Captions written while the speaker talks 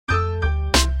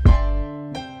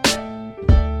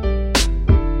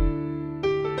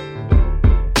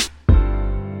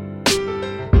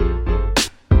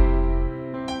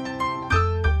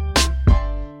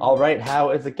right, how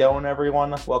is it going,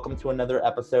 everyone? Welcome to another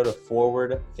episode of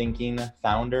Forward Thinking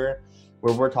Founder,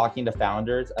 where we're talking to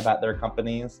founders about their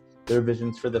companies, their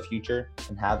visions for the future,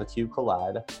 and how the two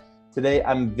collide. Today,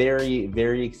 I'm very,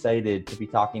 very excited to be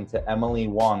talking to Emily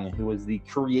Wong, who is the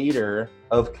creator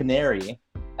of Canary.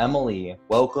 Emily,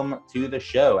 welcome to the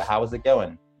show. How is it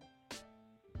going?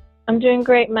 I'm doing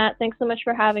great, Matt. Thanks so much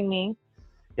for having me.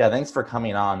 Yeah, thanks for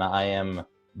coming on. I am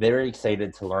very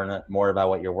excited to learn more about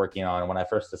what you're working on. When I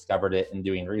first discovered it and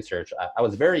doing research, I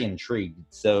was very intrigued.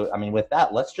 So, with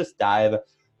that, let's just dive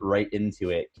right into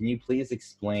it. Can you please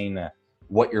explain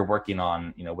what you're working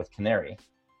on, with Canary?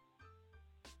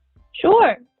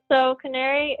 Sure. So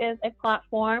Canary is a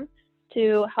platform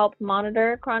to help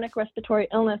monitor chronic respiratory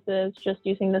illnesses just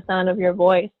using the sound of your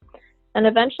voice. And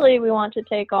eventually we want to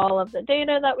take all of the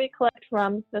data that we collect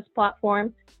from this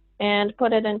platform and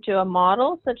put it into a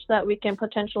model such that we can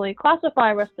potentially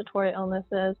classify respiratory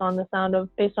illnesses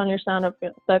based on your sound of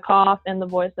the cough and the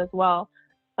voice as well,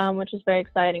 which is very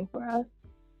exciting for us.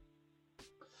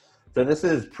 So this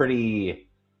is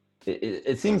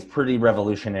it seems pretty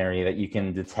revolutionary that you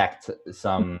can detect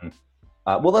some,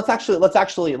 let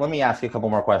me ask you a couple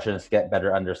more questions to get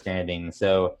better understanding.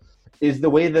 So is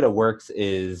the way that it works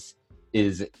is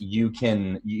you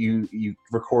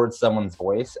record someone's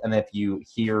voice, and if you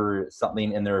hear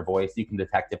something in their voice, you can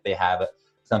detect if they have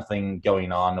something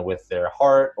going on with their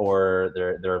heart or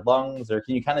their lungs, or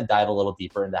can you kind of dive a little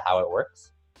deeper into how it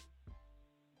works?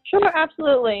 Sure,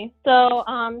 absolutely. So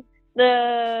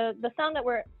the sound that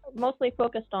we're mostly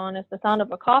focused on is the sound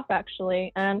of a cough,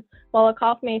 actually. And while a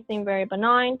cough may seem very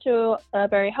benign to a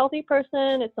very healthy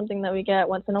person, it's something that we get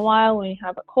once in a while when you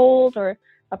have a cold or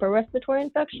upper respiratory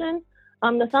infection.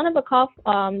 The sound of a cough,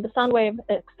 the sound wave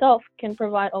itself can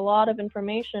provide a lot of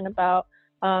information about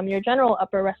your general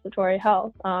upper respiratory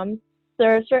health.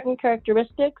 There are certain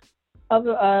characteristics of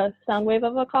a sound wave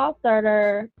of a cough that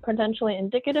are potentially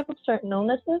indicative of certain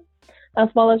illnesses, as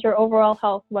well as your overall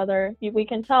health, we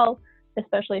can tell,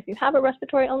 especially if you have a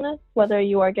respiratory illness, whether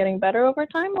you are getting better over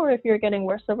time or if you're getting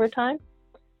worse over time.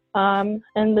 And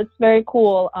it's very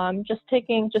cool, just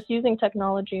using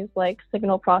technologies like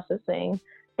signal processing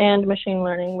and machine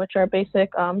learning, which are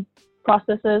basic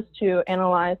processes to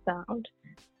analyze sound.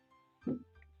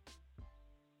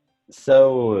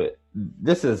 So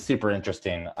this is super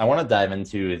interesting. I want to dive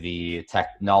into the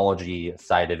technology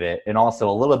side of it and also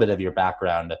a little bit of your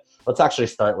background. Let's actually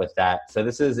start with that. So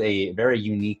this is a very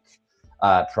unique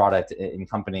product and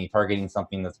company targeting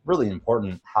something that's really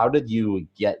important. How did you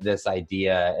get this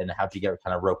idea, and how did you get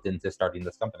kind of roped into starting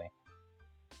this company?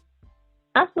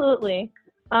 Absolutely.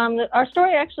 Our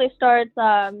story actually starts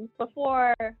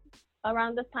before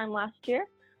around this time last year.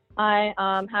 I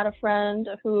had a friend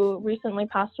who recently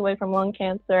passed away from lung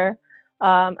cancer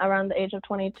around the age of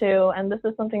 22, and this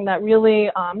is something that really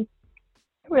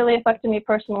affected me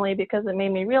personally because it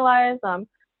made me realize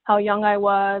how young I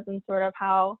was and sort of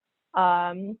how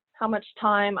much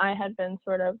time I had been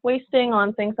sort of wasting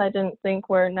on things I didn't think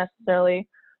were necessarily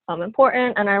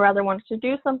important, and I rather wanted to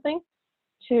do something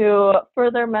to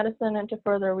further medicine and to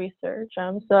further research.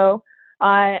 So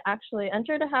I actually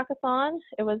entered a hackathon.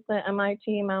 It was the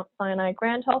MIT Mount Sinai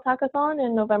Grand Health Hackathon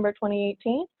in November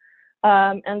 2018.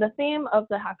 And the theme of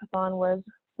the hackathon was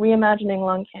reimagining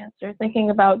lung cancer, thinking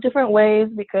about different ways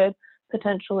we could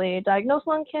potentially diagnose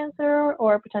lung cancer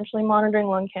or potentially monitoring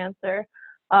lung cancer.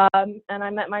 And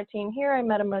I met my team here. I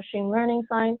met a machine learning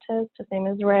scientist. His name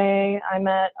is Ray. I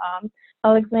met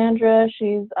Alexandra.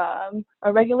 She's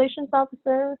a regulations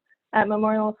officer at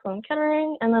Memorial Sloan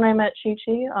Kettering. And then I met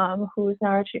Chi-Chi, who's now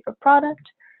our chief of product.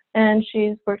 And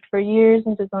she's worked for years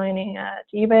in designing at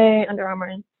eBay, Under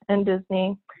Armour, and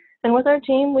Disney. And with our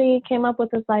team, we came up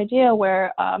with this idea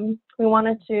where we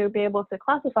wanted to be able to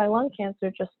classify lung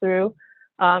cancer just through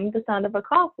the sound of a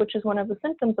cough, which is one of the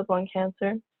symptoms of lung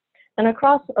cancer. And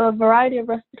across a variety of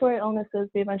respiratory illnesses,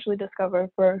 we eventually discovered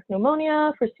for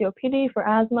pneumonia, for COPD, for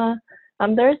asthma,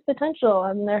 there is potential,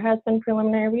 and there has been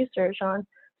preliminary research on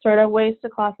sort of ways to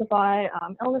classify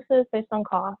illnesses based on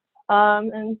cough.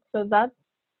 And so that's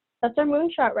our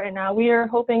moonshot right now. We are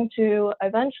hoping to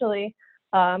eventually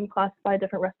classify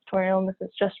different respiratory illnesses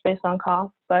just based on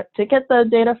cough. But to get the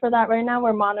data for that right now,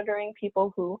 we're monitoring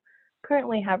people who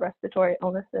currently have respiratory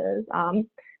illnesses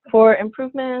for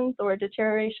improvements or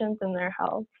deteriorations in their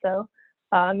health. So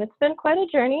it's been quite a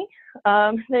journey.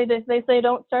 They say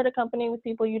don't start a company with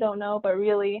people you don't know, but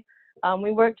really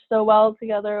we worked so well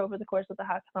together over the course of the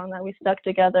hackathon that we stuck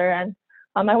together, and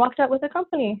I walked out with a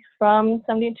company from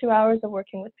 72 hours of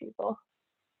working with people.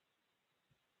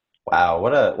 Wow,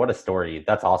 what a story.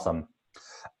 That's awesome.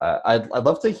 I'd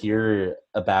love to hear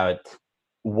about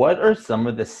what are some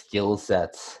of the skill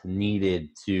sets needed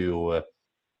to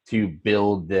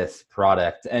build this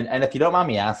product? And if you don't mind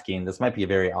me asking, this might be a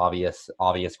very obvious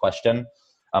question,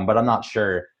 but I'm not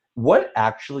sure. What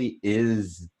actually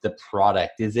is the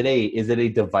product? Is it a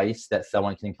device that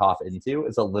someone can cough into?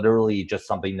 Is it literally just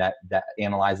something that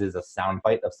analyzes a sound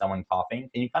bite of someone coughing?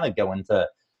 Can you kind of go into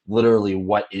literally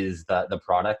what is the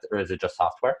product, or is it just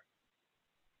software?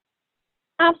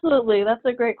 Absolutely, that's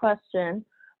a great question.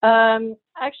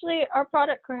 Actually, our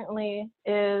product currently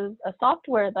is a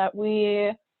software that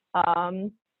we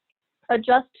um,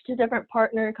 adjust to different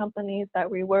partner companies that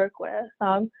we work with.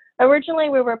 Originally,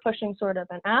 we were pushing sort of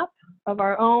an app of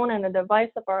our own and a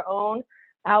device of our own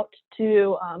out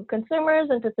to consumers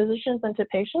and to physicians and to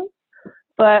patients.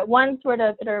 But one sort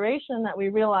of iteration that we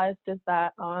realized is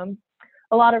that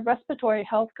a lot of respiratory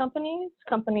health companies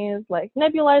like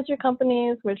nebulizer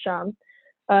companies, which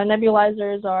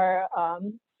nebulizers are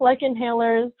like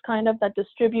inhalers, kind of that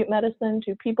distribute medicine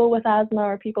to people with asthma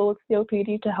or people with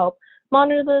COPD to help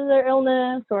monitor their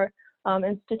illness, or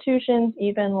institutions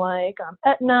even like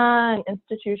Aetna, and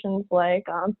institutions like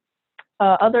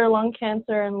other lung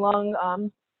cancer and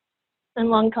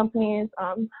lung companies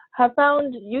have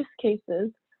found use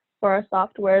cases for our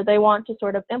software. They want to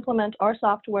sort of implement our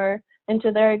software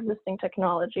into their existing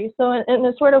technology. So in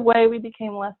a sort of way, we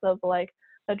became less of like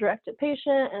a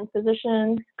direct-to-patient and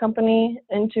physician company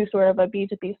into sort of a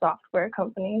B2B software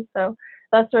company. So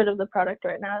that's sort of the product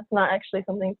right now. It's not actually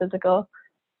something physical.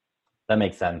 That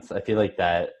makes sense. I feel like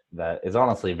that is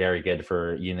honestly very good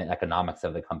for unit economics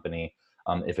of the company,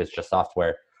 if it's just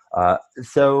software.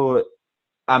 So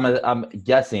I'm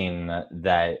guessing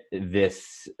that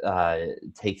this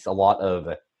takes a lot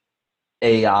of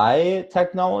AI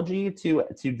technology to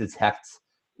detect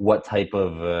what type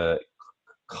of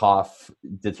cough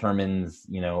determines,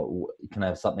 kind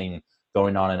of something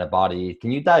going on in a body.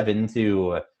 Can you dive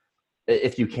into,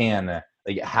 if you can,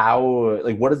 like how,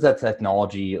 like what does that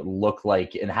technology look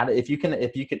like, and how, if you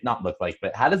could not look like,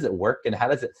 but how does it work and how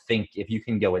does it think? If you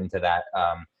can go into that,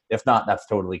 if not, that's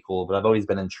totally cool. But I've always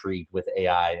been intrigued with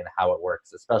AI and how it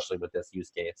works, especially with this use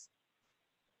case.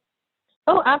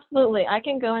 Oh, absolutely. I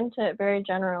can go into it very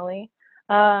generally.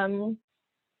 Um,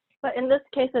 But in this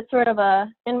case, it's sort of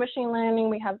in machine learning,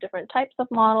 we have different types of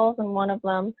models, and one of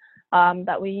them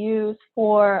that we use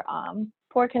for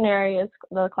Canary is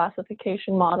the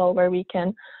classification model, where we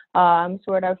can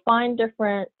sort of find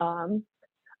different,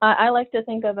 I like to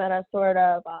think of it as sort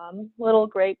of little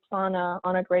grapes on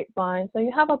a grapevine. So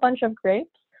you have a bunch of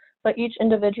grapes, but each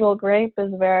individual grape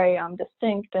is very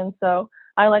distinct. And so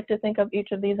I like to think of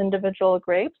each of these individual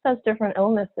grapes as different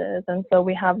illnesses. And so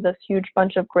we have this huge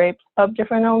bunch of grapes of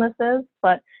different illnesses,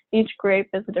 but each grape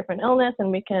is a different illness,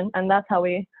 and that's how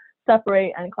we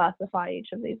separate and classify each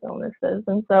of these illnesses.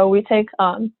 And so we take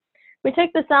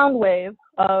the sound wave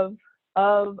of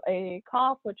a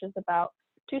cough, which is about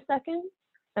 2 seconds,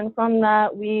 and from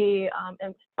that we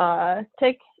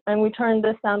take and we turn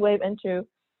this sound wave into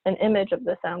an image of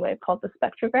the sound wave called the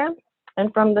spectrogram.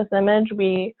 And from this image,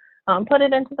 we put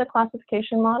it into the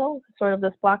classification model, sort of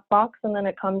this black box, and then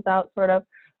it comes out sort of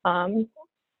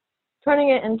turning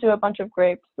it into a bunch of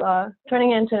grapes,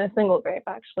 turning it into a single grape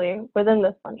actually within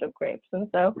this bunch of grapes. And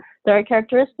so there are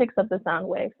characteristics of the sound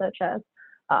wave, such as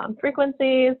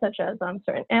frequencies, such as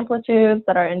certain amplitudes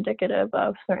that are indicative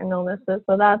of certain illnesses.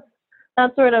 So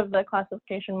that's sort of the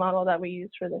classification model that we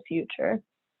use for the future.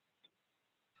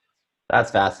 That's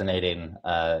fascinating.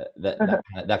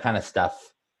 That kind of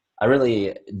stuff, I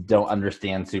really don't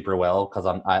understand super well because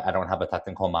I don't have a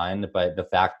technical mind. But the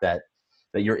fact that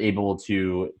you're able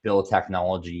to build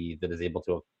technology that is able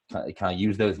to kind of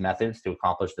use those methods to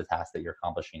accomplish the task that you're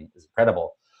accomplishing is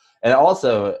incredible. And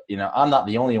also, I'm not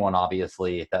the only one,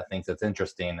 obviously, that thinks it's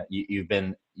interesting. You've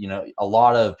been, a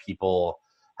lot of people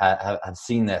have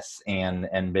seen this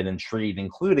and been intrigued,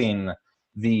 including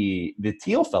the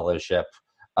Teal Fellowship.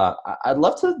 I'd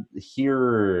love to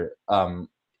hear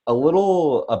a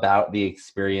little about the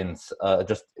experience,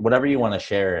 just whatever you want to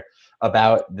share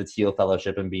about the Teal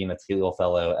Fellowship and being a Teal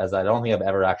Fellow, as I don't think I've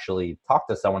ever actually talked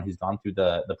to someone who's gone through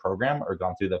the program or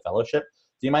gone through the fellowship.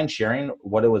 Do you mind sharing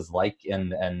what it was like,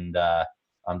 and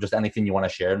just anything you want to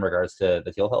share in regards to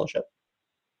the Teal Fellowship?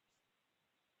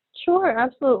 Sure,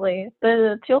 absolutely.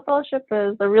 The Teal Fellowship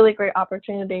is a really great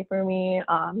opportunity for me.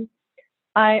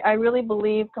 I really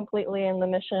believe completely in the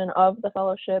mission of the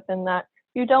fellowship, in that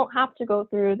you don't have to go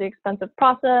through the expensive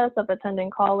process of attending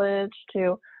college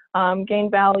to gain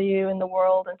value in the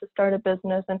world and to start a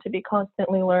business and to be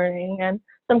constantly learning. And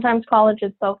sometimes college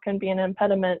itself can be an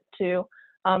impediment to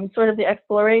sort of the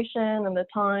exploration and the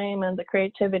time and the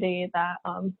creativity that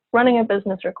running a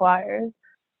business requires.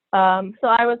 So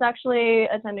I was actually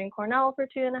attending Cornell for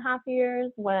 2.5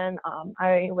 years when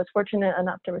I was fortunate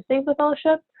enough to receive the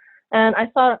fellowship. And I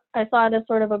saw it as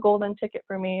sort of a golden ticket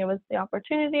for me. It was the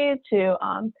opportunity to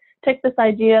take this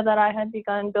idea that I had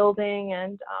begun building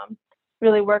and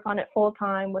really work on it full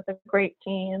time with a great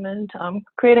team, and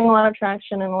creating a lot of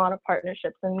traction and a lot of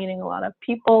partnerships and meeting a lot of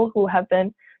people who have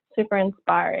been super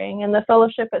inspiring. And the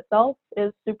fellowship itself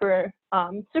is super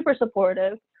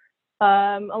supportive.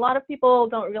 A lot of people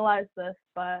don't realize this,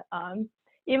 but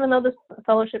even though this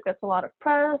fellowship gets a lot of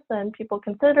press and people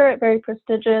consider it very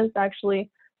prestigious, actually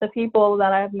the people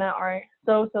that I've met are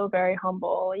so very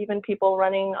humble. Even people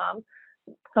running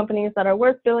companies that are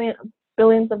worth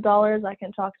billions of dollars, I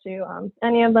can talk to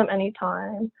any of them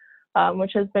anytime,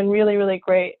 which has been really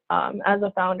great as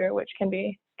a founder, which can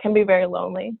be very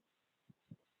lonely.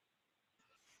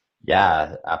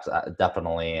 Yeah,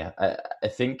 definitely. I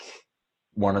think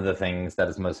one of the things that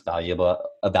is most valuable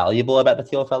about the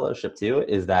Teal Fellowship too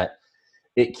is that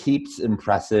it keeps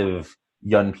impressive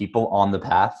young people on the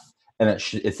path, and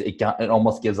it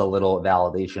almost gives a little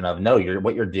validation of, no,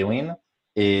 what you're doing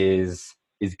is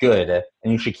good,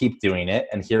 and you should keep doing it.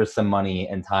 And here's some money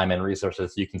and time and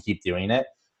resources so you can keep doing it.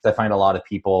 So I find a lot of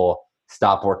people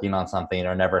stop working on something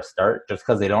or never start just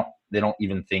because they don't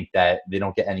even think that they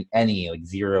don't get any like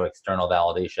zero external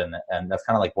validation. And that's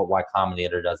kind of like what Y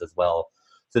Combinator does as well.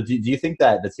 So do you think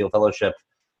that the Teal Fellowship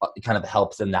kind of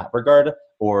helps in that regard?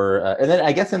 Or and then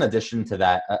I guess in addition to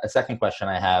that, a second question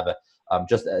I have,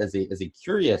 just as a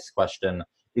curious question,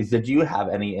 is, did you have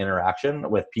any interaction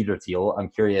with Peter Thiel? I'm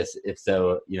curious, if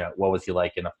so, what was he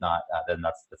like? And if not, then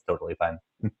that's totally fine.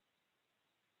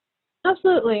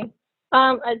 Absolutely.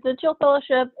 The Teal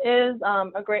Fellowship is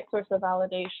a great source of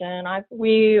validation.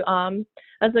 We,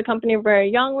 as a company, were very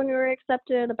young when we were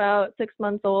accepted, about 6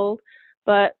 months old.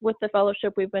 But with the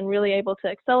fellowship, we've been really able to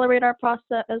accelerate our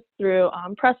process through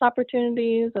press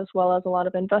opportunities, as well as a lot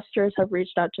of investors have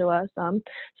reached out to us. So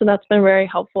that's been very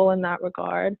helpful in that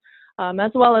regard,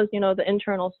 as well as the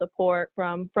internal support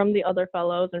from the other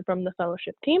fellows and from the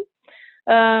fellowship team.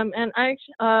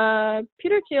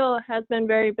 Peter Thiel has been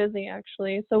very busy,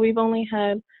 actually. So we've only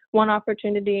had one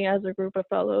opportunity as a group of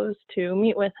fellows to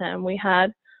meet with him. We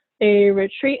had a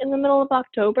retreat in the middle of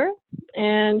October,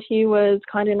 and he was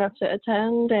kind enough to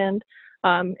attend and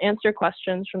answer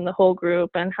questions from the whole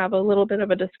group and have a little bit of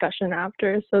a discussion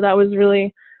after. So that was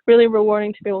really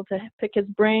rewarding to be able to pick his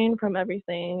brain from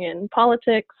everything in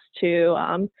politics to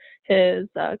his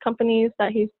companies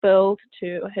that he's built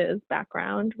to his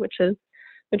background, which is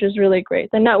really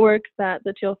great. The network that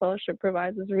the Teal Fellowship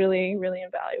provides is really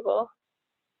invaluable.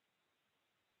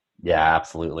 Yeah,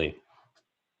 absolutely.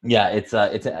 Yeah,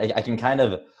 I can kind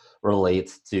of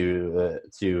relate to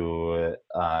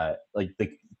like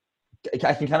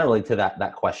I can kind of relate to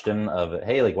that question of,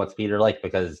 hey, like, what's Peter like?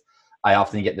 Because I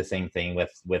often get the same thing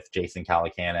with Jason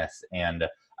Calacanis. And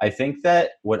I think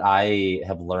that what I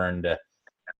have learned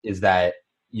is that,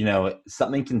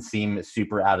 something can seem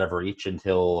super out of reach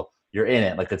until you're in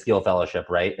it, like the Teal Fellowship,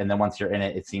 right? And then once you're in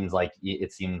it, it seems like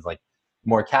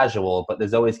more casual, but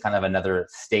there's always kind of another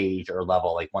stage or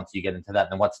level. Like once you get into that,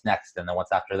 then what's next? And then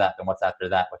what's after that? Then what's after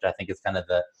that? Which I think is kind of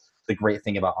the great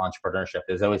thing about entrepreneurship.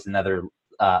 There's always another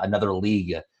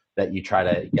league that you try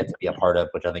to get to be a part of,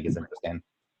 which I think is interesting.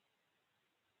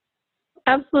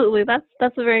 Absolutely. That's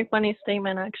a very funny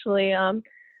statement, actually.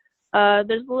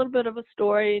 There's a little bit of a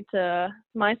story to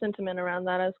my sentiment around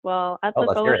that as well. At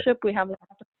the fellowship, we have the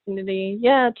opportunity,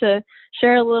 to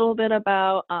share a little bit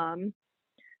about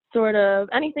sort of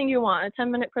anything you want. A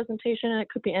 10-minute presentation, it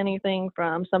could be anything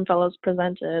from, some fellows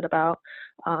presented about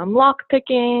lock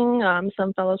picking,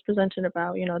 some fellows presented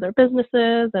about, their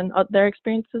businesses and their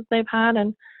experiences they've had.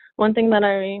 And one thing that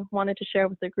I wanted to share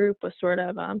with the group was sort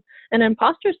of an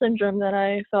imposter syndrome that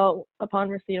I felt upon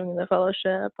receiving the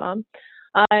fellowship.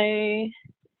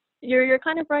 You're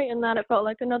kind of right in that it felt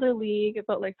like another league. It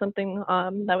felt like something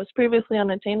that was previously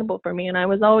unattainable for me, and I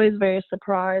was always very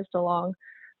surprised along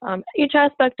each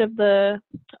aspect of the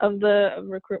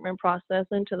recruitment process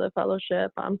into the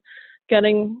fellowship.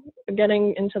 Getting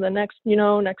into the next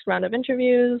round of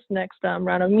interviews, next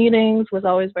round of meetings was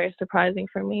always very surprising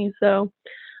for me. So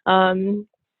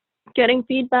getting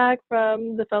feedback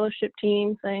from the fellowship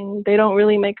team saying they don't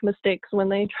really make mistakes when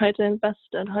they try to invest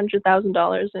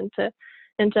 $100,000 into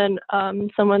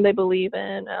someone they believe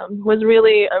in was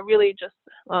really just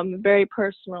very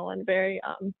personal and very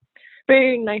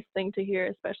nice thing to hear,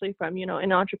 especially from, in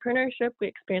entrepreneurship, we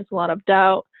experience a lot of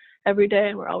doubt every day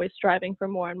and we're always striving for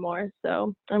more and more.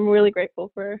 So I'm really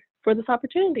grateful for this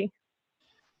opportunity.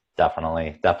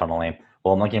 Definitely.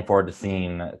 Well, I'm looking forward to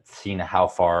seeing how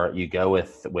far you go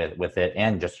with it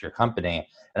and just your company.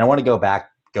 And I want to go back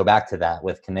to that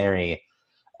with Canary.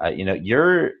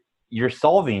 You're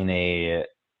solving a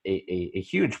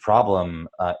huge problem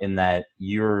in that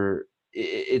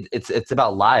it's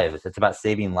about lives. It's about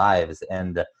saving lives,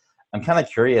 and I'm kind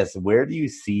of curious, where do you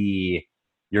see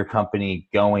your company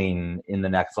going in the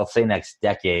next, let's say, next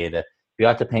decade? If you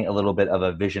have to paint a little bit of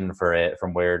a vision for it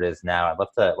from where it is now, I'd love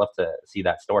to see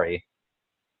that story.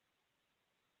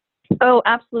 Oh,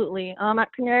 absolutely.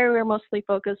 At Canary, we're mostly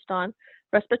focused on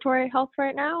respiratory health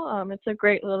right now. It's a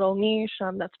great little niche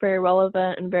that's very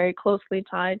relevant and very closely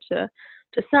tied to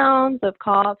sounds of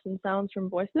coughs and sounds from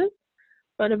voices.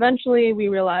 But eventually, we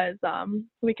realize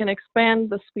we can expand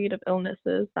the suite of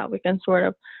illnesses that we can sort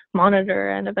of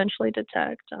monitor and eventually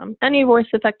detect. Any voice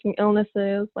affecting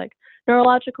illnesses like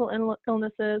neurological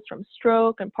illnesses from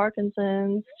stroke and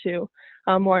Parkinson's to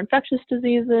more infectious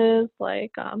diseases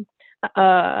like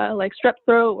strep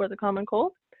throat or the common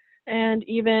cold, and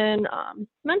even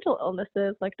mental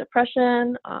illnesses like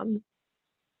depression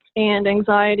and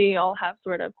anxiety all have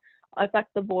sort of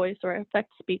affect the voice or affect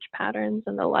speech patterns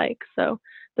and the like. So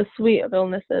the suite of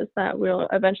illnesses that we'll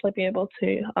eventually be able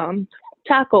to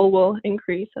tackle will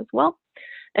increase as well.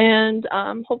 And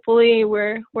hopefully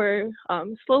we're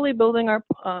slowly building our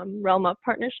realm of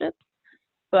partnerships.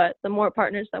 But the more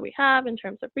partners that we have in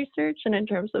terms of research and in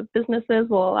terms of businesses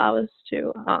will allow us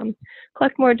to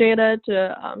collect more data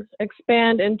to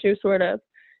expand into sort of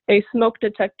a smoke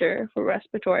detector for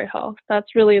respiratory health.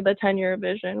 That's really the 10-year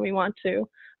vision. We want to,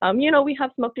 we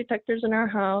have smoke detectors in our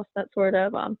house that sort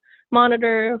of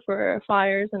monitor for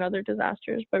fires and other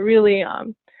disasters. But really,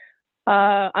 I'm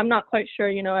not quite sure,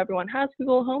 everyone has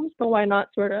Google Homes, but why not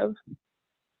sort of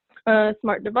a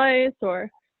smart device or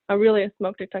really a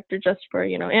smoke detector just for,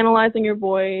 analyzing your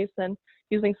voice and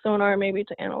using sonar maybe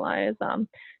to analyze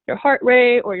your heart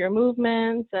rate or your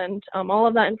movements, and all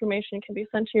of that information can be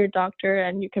sent to your doctor,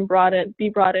 and you can be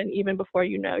brought in even before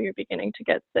you're beginning to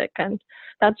get sick. And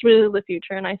that's really the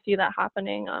future, and I see that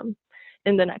happening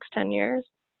in the next 10 years.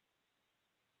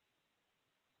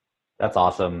 That's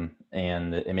awesome,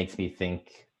 and it makes me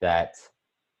think that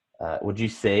would you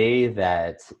say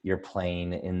that you're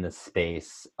playing in the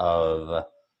space of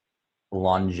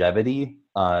longevity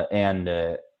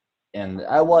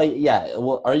well, yeah,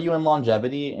 well, are you in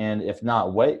longevity, and if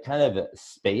not, what kind of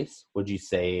space would you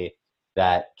say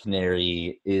that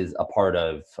Canary is a part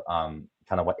of? Kind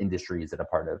of what industry is it a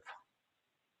part of?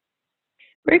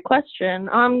 Great question.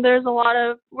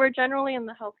 We're generally in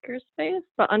the healthcare space,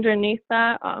 but underneath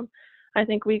that, I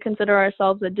think we consider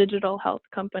ourselves a digital health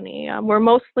company. We're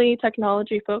mostly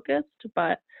technology focused,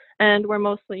 and we're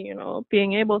mostly,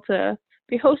 being able to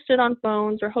be hosted on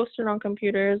phones or hosted on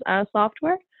computers as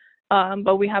software.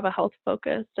 But we have a health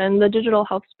focus, and the digital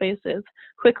health space is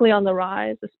quickly on the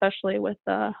rise, especially with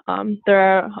there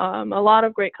are a lot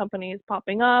of great companies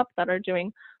popping up that are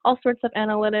doing all sorts of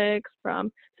analytics, from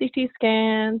CT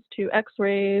scans to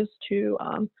X-rays to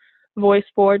voice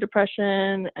for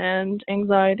depression and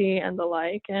anxiety and the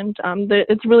like. And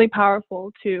it's really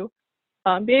powerful to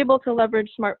be able to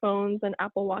leverage smartphones and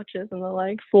Apple Watches and the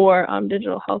like for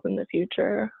digital health in the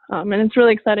future. And it's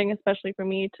really exciting, especially for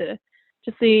me, to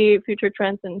see future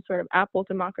trends in sort of Apple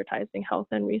democratizing health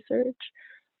and research.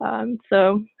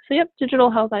 So yep, digital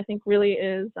health, I think, really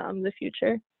is the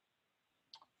future.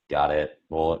 Got it.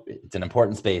 Well, it's an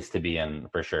important space to be in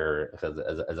for sure, because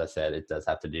as I said, it does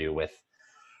have to do with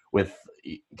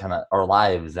kind of our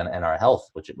lives and our health,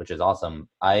 which is awesome.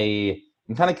 I'm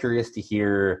kind of curious to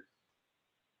hear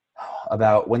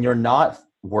about when you're not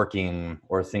working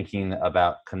or thinking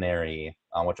about Canary,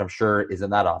 which I'm sure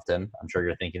isn't that often. I'm sure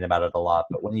you're thinking about it a lot,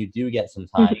 but when you do get some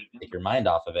time to take your mind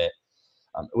off of it,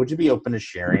 would you be open to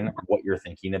sharing what you're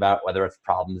thinking about, whether it's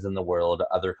problems in the world,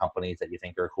 other companies that you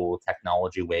think are cool,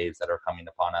 technology waves that are coming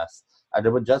upon us? I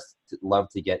would just love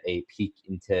to get a peek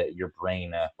into your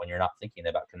brain when you're not thinking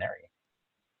about Canary.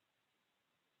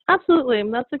 Absolutely.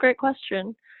 That's a great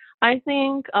question. I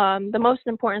think the most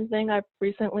important thing I've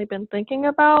recently been thinking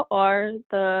about are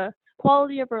the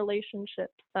quality of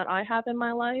relationships that I have in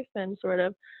my life, and sort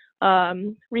of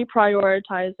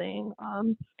reprioritizing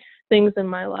things in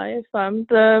my life.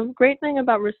 The great thing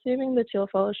about receiving the Teal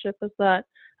Fellowship is that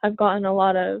I've gotten a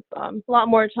lot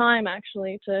more time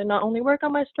actually to not only work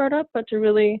on my startup, but to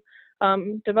really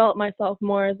develop myself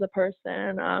more as a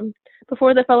person.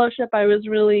 Before the fellowship, I was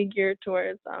really geared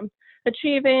towards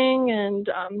achieving and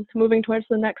moving towards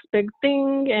the next big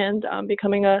thing, and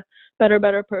becoming a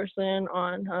better person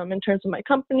in terms of my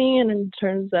company, and in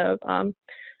terms of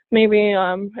maybe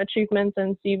achievements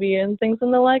and CV and things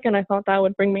and the like. And I thought that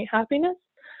would bring me happiness.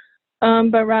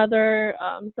 but rather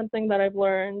something that I've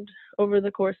learned over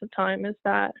the course of time is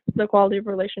that the quality of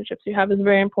relationships you have is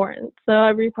very important. So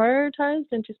I've reprioritized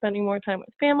into spending more time with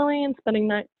family and spending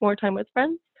more time with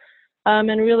friends,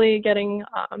 and really getting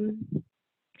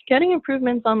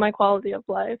improvements on my quality of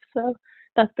life. So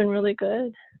that's been really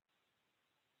good.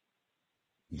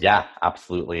 Yeah,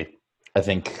 absolutely. I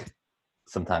think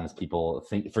sometimes people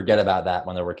forget about that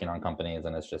when they're working on companies,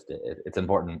 and it's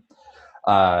important.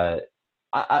 Uh,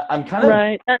 I'm kind of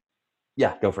Right.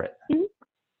 yeah. Go for it.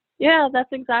 Yeah,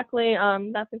 that's exactly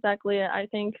it. I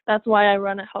think that's why I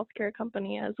run a healthcare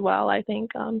company as well. I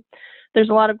think there's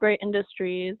a lot of great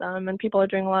industries, and people are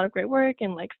doing a lot of great work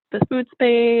in like the food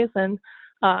space and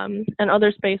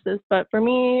other spaces. But for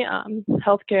me,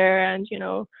 healthcare and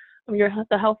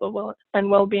the health of and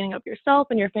well-being of yourself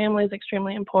and your family is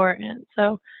extremely important.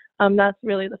 So that's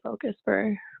really the focus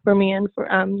for me, and for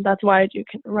that's why I do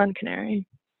run Canary.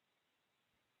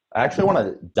 I actually want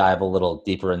to dive a little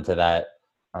deeper into that.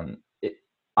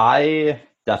 I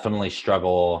definitely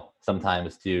struggle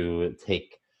sometimes to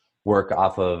take work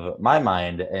off of my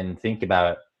mind and think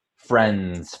about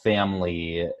friends,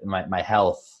 family, my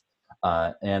health.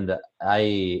 And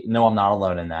I know I'm not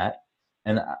alone in that.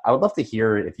 And I would love to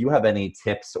hear if you have any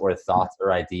tips or thoughts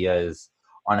or ideas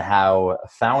on how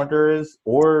founders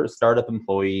or startup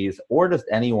employees or just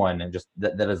anyone just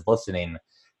that is listening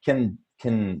can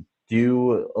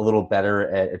do a little better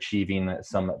at achieving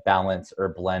some balance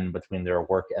or blend between their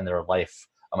work and their life.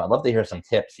 I'd love to hear some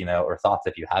tips, or thoughts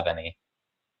if you have any.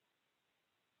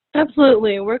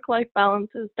 Absolutely. Work-life balance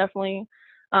is definitely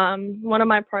one of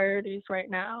my priorities right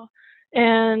now.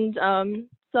 And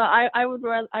so I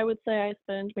would say I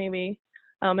spend maybe,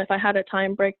 if I had a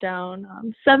time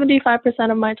breakdown,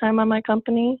 75% of my time on my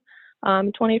company,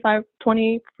 20%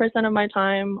 of my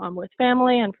time with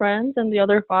family and friends, and the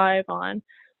other 5 on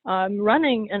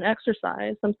running and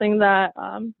exercise. Something that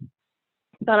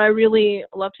I really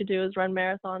love to do is run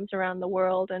marathons around the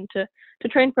world, and to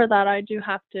train for that, I do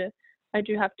have to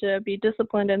be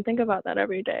disciplined and think about that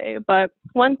every day. But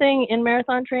one thing in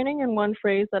marathon training, and one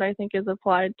phrase that I think is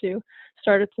applied to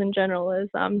startups in general, is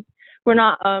we're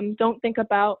not don't think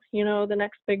about the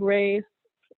next big race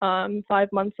 5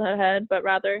 months ahead, but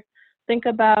rather think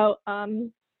about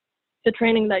the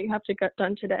training that you have to get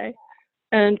done today.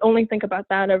 And only think about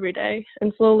that every day,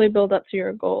 and slowly build up to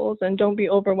your goals, and don't be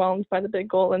overwhelmed by the big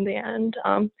goal in the end.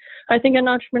 I think in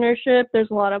entrepreneurship,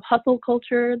 there's a lot of hustle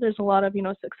culture. There's a lot of,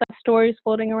 success stories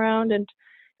floating around, and,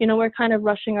 we're kind of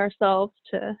rushing ourselves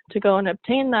to go and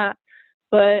obtain that.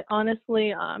 But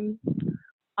honestly,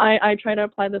 I try to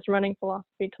apply this running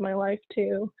philosophy to my life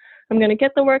too. I'm going to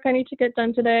get the work I need to get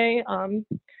done today.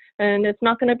 And it's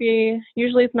not going to be,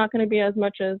 usually it's not going to be as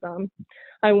much as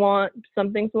I want.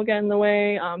 Some things will get in the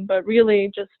way, but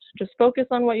really just focus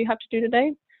on what you have to do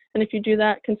today. And if you do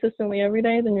that consistently every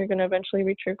day, then you're going to eventually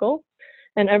reach your goal.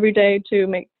 And every day to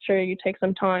make sure you take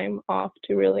some time off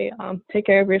to really take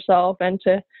care of yourself and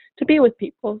to be with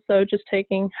people. So just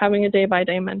having a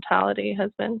day-by-day mentality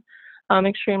has been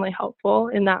extremely helpful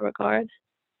in that regard.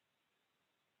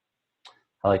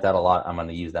 I like that a lot. I'm going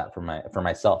to use that for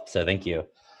myself. So thank you.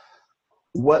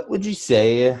 What would you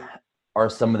say are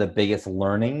some of the biggest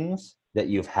learnings that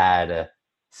you've had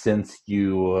since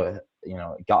you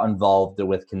got involved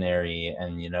with Canary?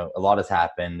 And a lot has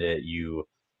happened. You've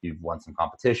won some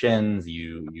competitions.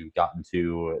 You've gotten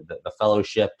to the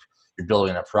fellowship. You're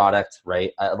building a product,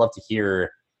 right? I'd love to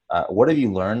hear what have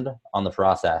you learned on the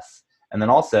process, and then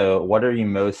also what are you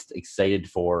most excited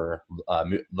for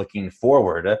looking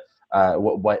forward?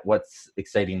 What's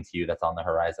exciting to you that's on the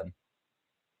horizon?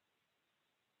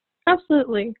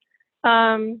 Absolutely.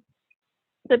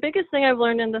 The biggest thing I've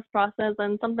learned in this process,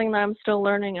 and something that I'm still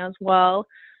learning as well,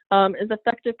 is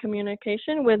effective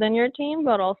communication within your team,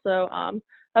 but also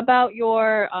about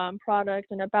your product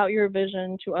and about your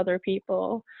vision to other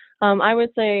people. I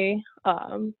would say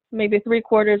maybe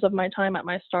 3/4 of my time at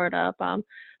my startup,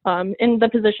 in the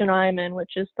position I'm in,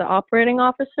 which is the operating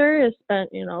officer, is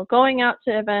spent, going out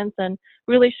to events and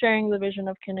really sharing the vision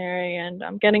of Canary,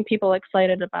 and getting people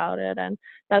excited about it. And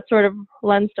that sort of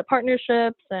lends to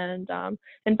partnerships and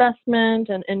investment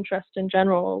and interest in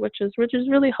general, which is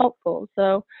really helpful.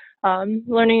 So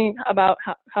learning about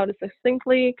how to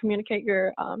succinctly communicate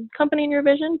your company and your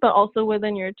vision, but also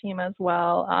within your team as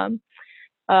well.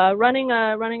 Running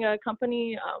a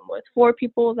company with 4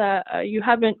 people that you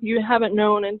haven't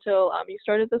known until you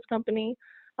started this company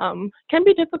can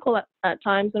be difficult at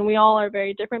times, and we all are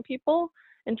very different people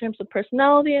in terms of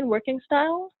personality and working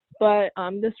style. But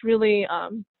this really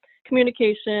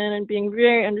communication and being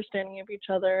very understanding of each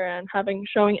other and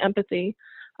showing empathy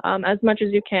as much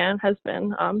as you can has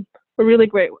been really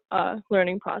great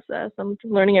learning process. I'm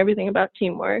learning everything about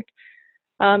teamwork.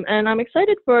 And I'm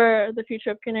excited for the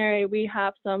future of Canary. We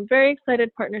have some very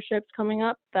excited partnerships coming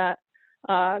up that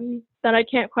that I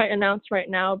can't quite announce right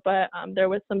now, but they're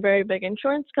with some very big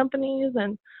insurance companies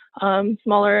and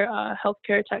smaller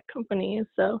healthcare tech companies.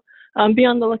 So be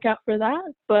on the lookout for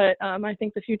that. But I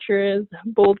think the future is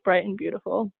bold, bright, and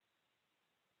beautiful.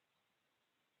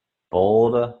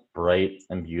 Bold, bright,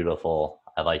 and beautiful.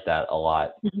 I like that a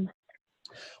lot. Mhm.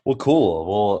 Well, cool.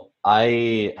 Well,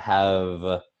 I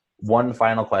have one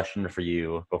final question for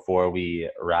you before we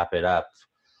wrap it up.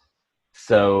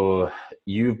 So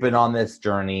you've been on this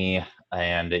journey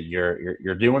and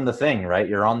you're doing the thing, right?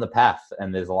 You're on the path,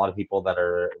 and there's a lot of people that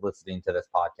are listening to this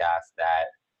podcast that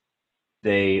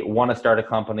they want to start a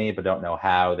company but don't know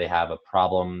how. They have a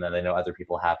problem and they know other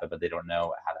people have it, but they don't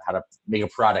know how to make a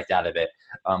product out of it.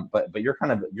 But you're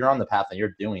on the path and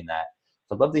you're doing that.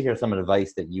 So I'd love to hear some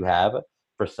advice that you have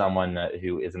for someone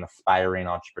who is an aspiring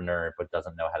entrepreneur but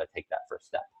doesn't know how to take that first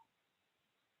step.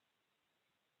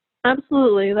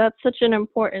 Absolutely, that's such an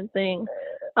important thing.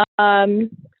 I'm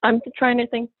trying to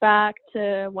think back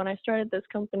to when I started this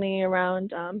company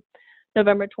around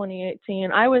November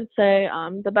 2018. I would say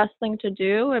the best thing to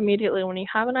do immediately when you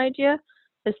have an idea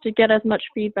is to get as much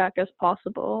feedback as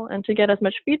possible. And to get as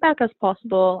much feedback as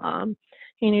possible,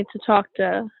 you need to talk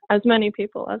to as many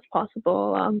people as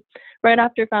possible. Right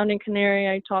after founding Canary,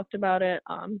 I talked about it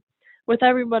with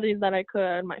everybody that I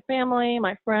could, my family,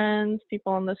 my friends,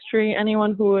 people on the street,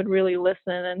 anyone who would really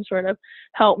listen and sort of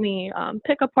help me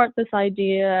pick apart this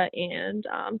idea and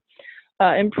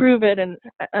improve it and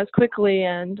as quickly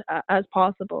and as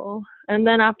possible. And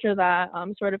then after that,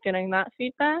 sort of getting that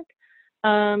feedback,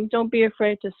 don't be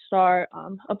afraid to start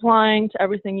applying to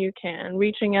everything you can,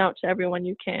 reaching out to everyone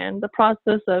you can. The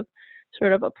process of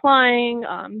sort of applying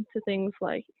to things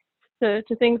like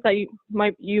to things that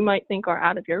you might think are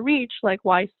out of your reach, like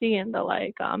YC and the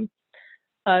like.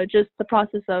 Just the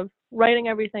process of writing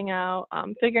everything out,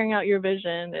 figuring out your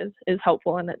vision is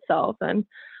helpful in itself, and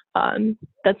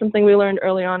that's something we learned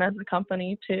early on as a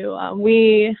company too.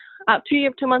 We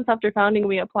 2 months after founding,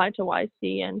 we applied to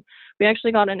YC, and we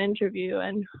actually got an interview,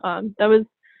 and it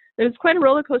was quite a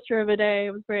roller coaster of a day.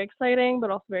 It was very exciting,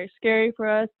 but also very scary for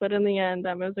us. But in the end,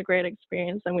 it was a great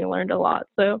experience, and we learned a lot.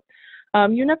 So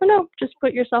you never know. Just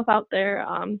put yourself out there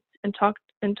and talk.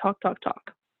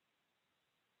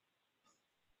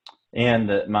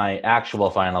 And my actual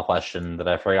final question that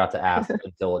I forgot to ask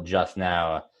until just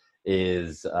now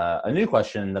is a new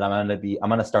question that I'm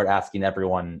going to start asking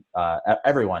everyone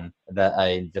that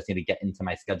I just need to get into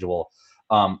my schedule.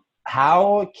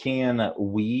 How can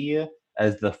we,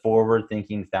 as the forward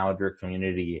thinking founder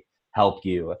community, help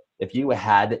you? If you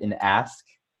had an ask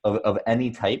of any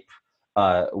type,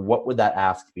 what would that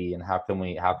ask be, and how can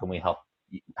we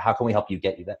help you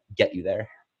get you there?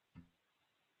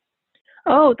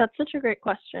 Oh, that's such a great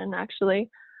question, actually.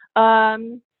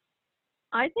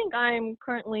 I think I'm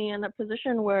currently in a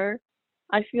position where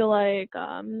I feel like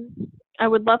I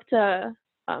would love to,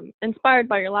 inspired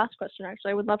by your last question,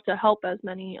 actually, I would love to help as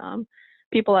many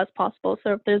people as possible.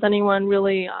 So if there's anyone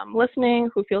really listening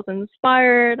who feels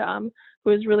inspired,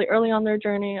 who is really early on their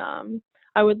journey,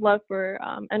 I would love for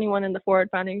anyone in the forward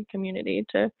founding community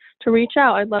to reach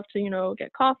out. I'd love to,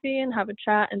 get coffee and have a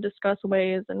chat and discuss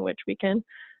ways in which we can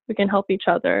help each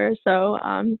other. So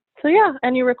yeah,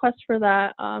 any requests for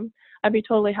that, I'd be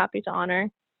totally happy to honor.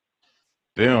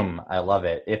 Boom. I love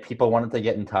it. If people wanted to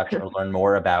get in touch or learn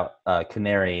more about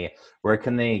Canary, where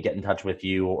can they get in touch with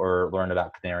you or learn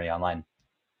about Canary online?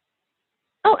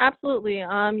 Oh, absolutely.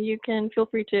 You can feel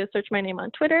free to search my name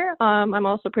on Twitter. I'm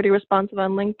also pretty responsive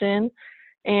on LinkedIn.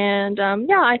 And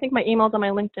yeah, I think my email's on my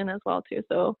LinkedIn as well too.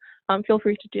 So feel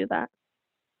free to do that.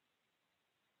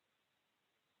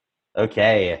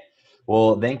 Okay.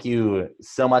 Well, thank you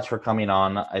so much for coming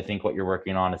on. I think what you're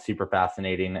working on is super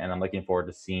fascinating, and I'm looking forward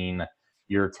to seeing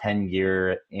your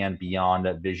 10-year and beyond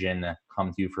vision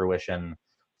come to fruition.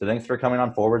 So thanks for coming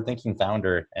on Forward Thinking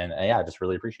Founder. And yeah, I just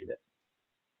really appreciate it.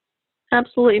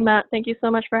 Absolutely, Matt. Thank you so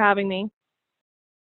much for having me.